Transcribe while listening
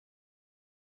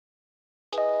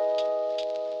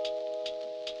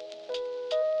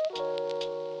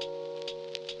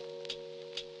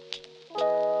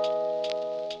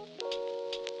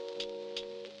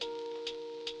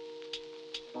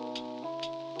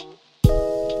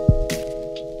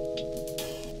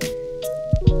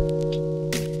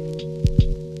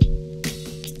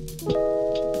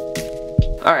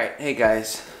Hey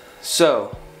guys,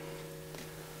 so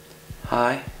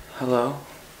hi, hello,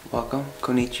 welcome,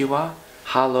 konnichiwa,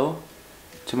 hallo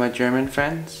to my German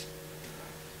friends.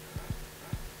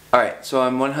 Alright, so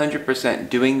I'm 100%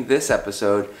 doing this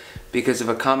episode because of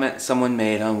a comment someone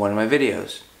made on one of my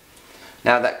videos.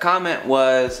 Now that comment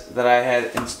was that I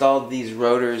had installed these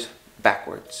rotors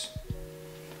backwards.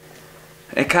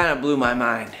 It kind of blew my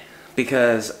mind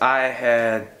because I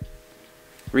had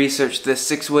researched this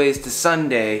 6 ways to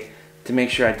Sunday to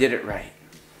make sure I did it right.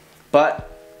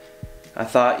 But I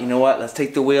thought, you know what, let's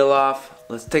take the wheel off,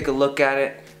 let's take a look at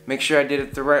it, make sure I did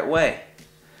it the right way.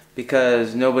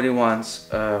 Because nobody wants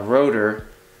a rotor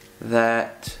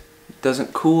that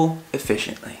doesn't cool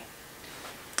efficiently.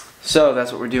 So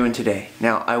that's what we're doing today.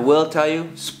 Now I will tell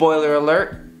you, spoiler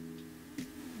alert,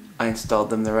 I installed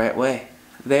them the right way.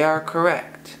 They are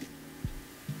correct.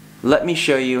 Let me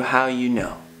show you how you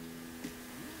know.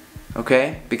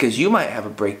 Okay? Because you might have a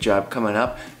brake job coming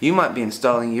up, you might be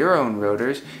installing your own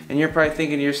rotors, and you're probably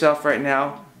thinking to yourself right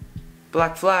now,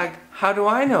 black flag, how do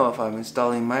I know if I'm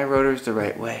installing my rotors the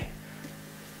right way?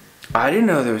 I didn't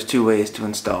know there was 2 ways to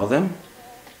install them.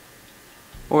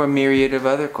 Or a myriad of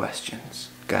other questions,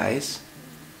 guys.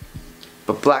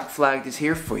 But Black Flag is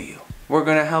here for you. We're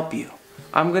going to help you.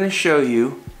 I'm going to show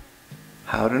you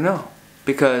how to know.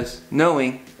 Because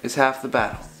knowing is half the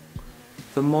battle.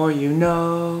 The more you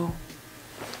know.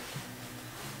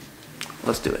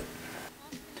 Let's do it.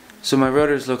 So my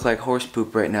rotors look like horse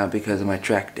poop right now because of my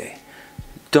track day.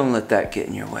 Don't let that get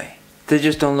in your way. They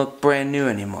just don't look brand new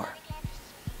anymore.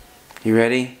 You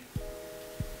ready?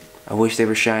 I wish they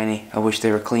were shiny, I wish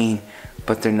they were clean,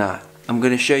 but they're not. I'm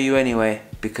gonna show you anyway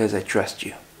because I trust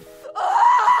you.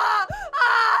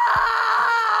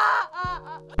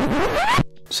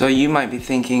 So you might be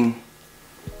thinking,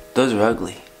 those are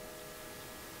ugly.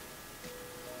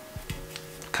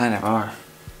 Kind of are.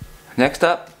 Next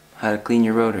up, how to clean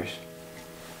your rotors.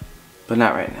 But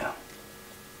not right now.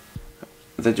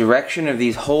 The direction of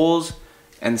these holes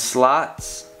and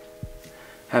slots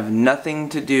have nothing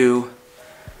to do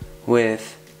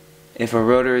with if a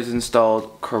rotor is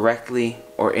installed correctly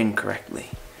or incorrectly.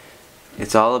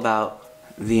 It's all about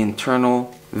the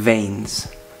internal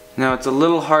vanes. Now it's a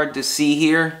little hard to see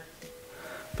here,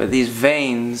 but these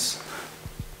vanes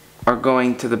are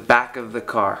going to the back of the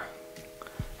car,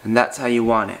 and that's how you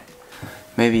want it.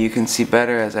 Maybe you can see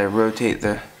better as I rotate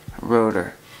the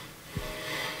rotor.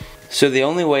 So the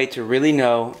only way to really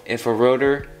know if a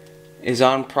rotor is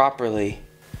on properly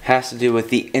has to do with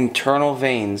the internal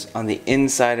vanes on the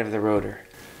inside of the rotor.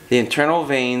 The internal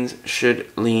vanes should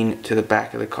lean to the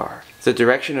back of the car. The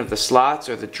direction of the slots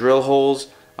or the drill holes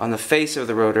on the face of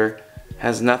the rotor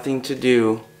has nothing to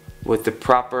do with the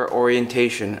proper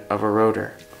orientation of a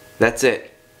rotor. That's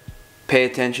it. Pay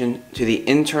attention to the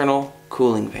internal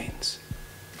cooling vanes.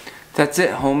 That's it,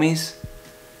 homies.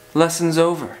 Lesson's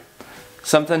over.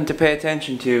 Something to pay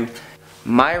attention to.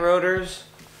 My rotors,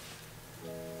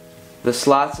 the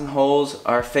slots and holes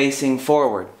are facing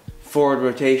forward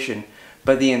rotation,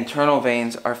 but the internal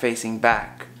vanes are facing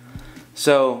back.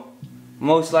 So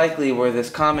most likely where this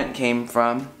comment came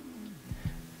from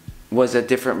was a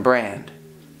different brand.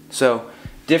 So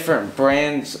different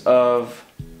brands of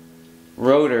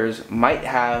rotors might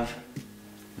have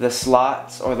the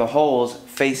slots or the holes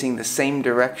facing the same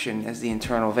direction as the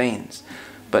internal vanes,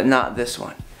 but not this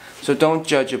one. So don't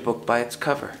judge a book by its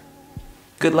cover.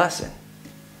 Good lesson.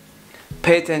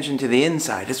 Pay attention to the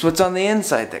inside. It's what's on the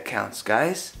inside that counts,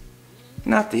 guys.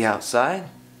 Not the outside.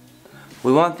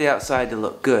 We want the outside to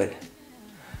look good,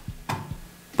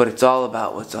 but it's all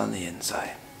about what's on the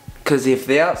inside. Because if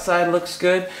the outside looks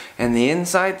good and the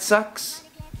inside sucks,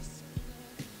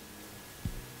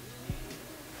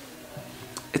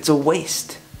 it's a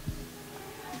waste.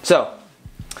 So,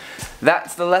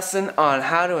 that's the lesson on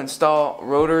how to install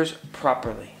rotors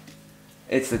properly.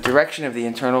 It's the direction of the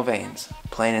internal vanes,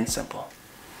 plain and simple.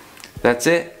 That's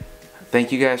it.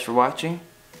 Thank you guys for watching.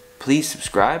 Please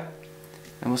subscribe,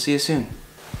 and we'll see you soon.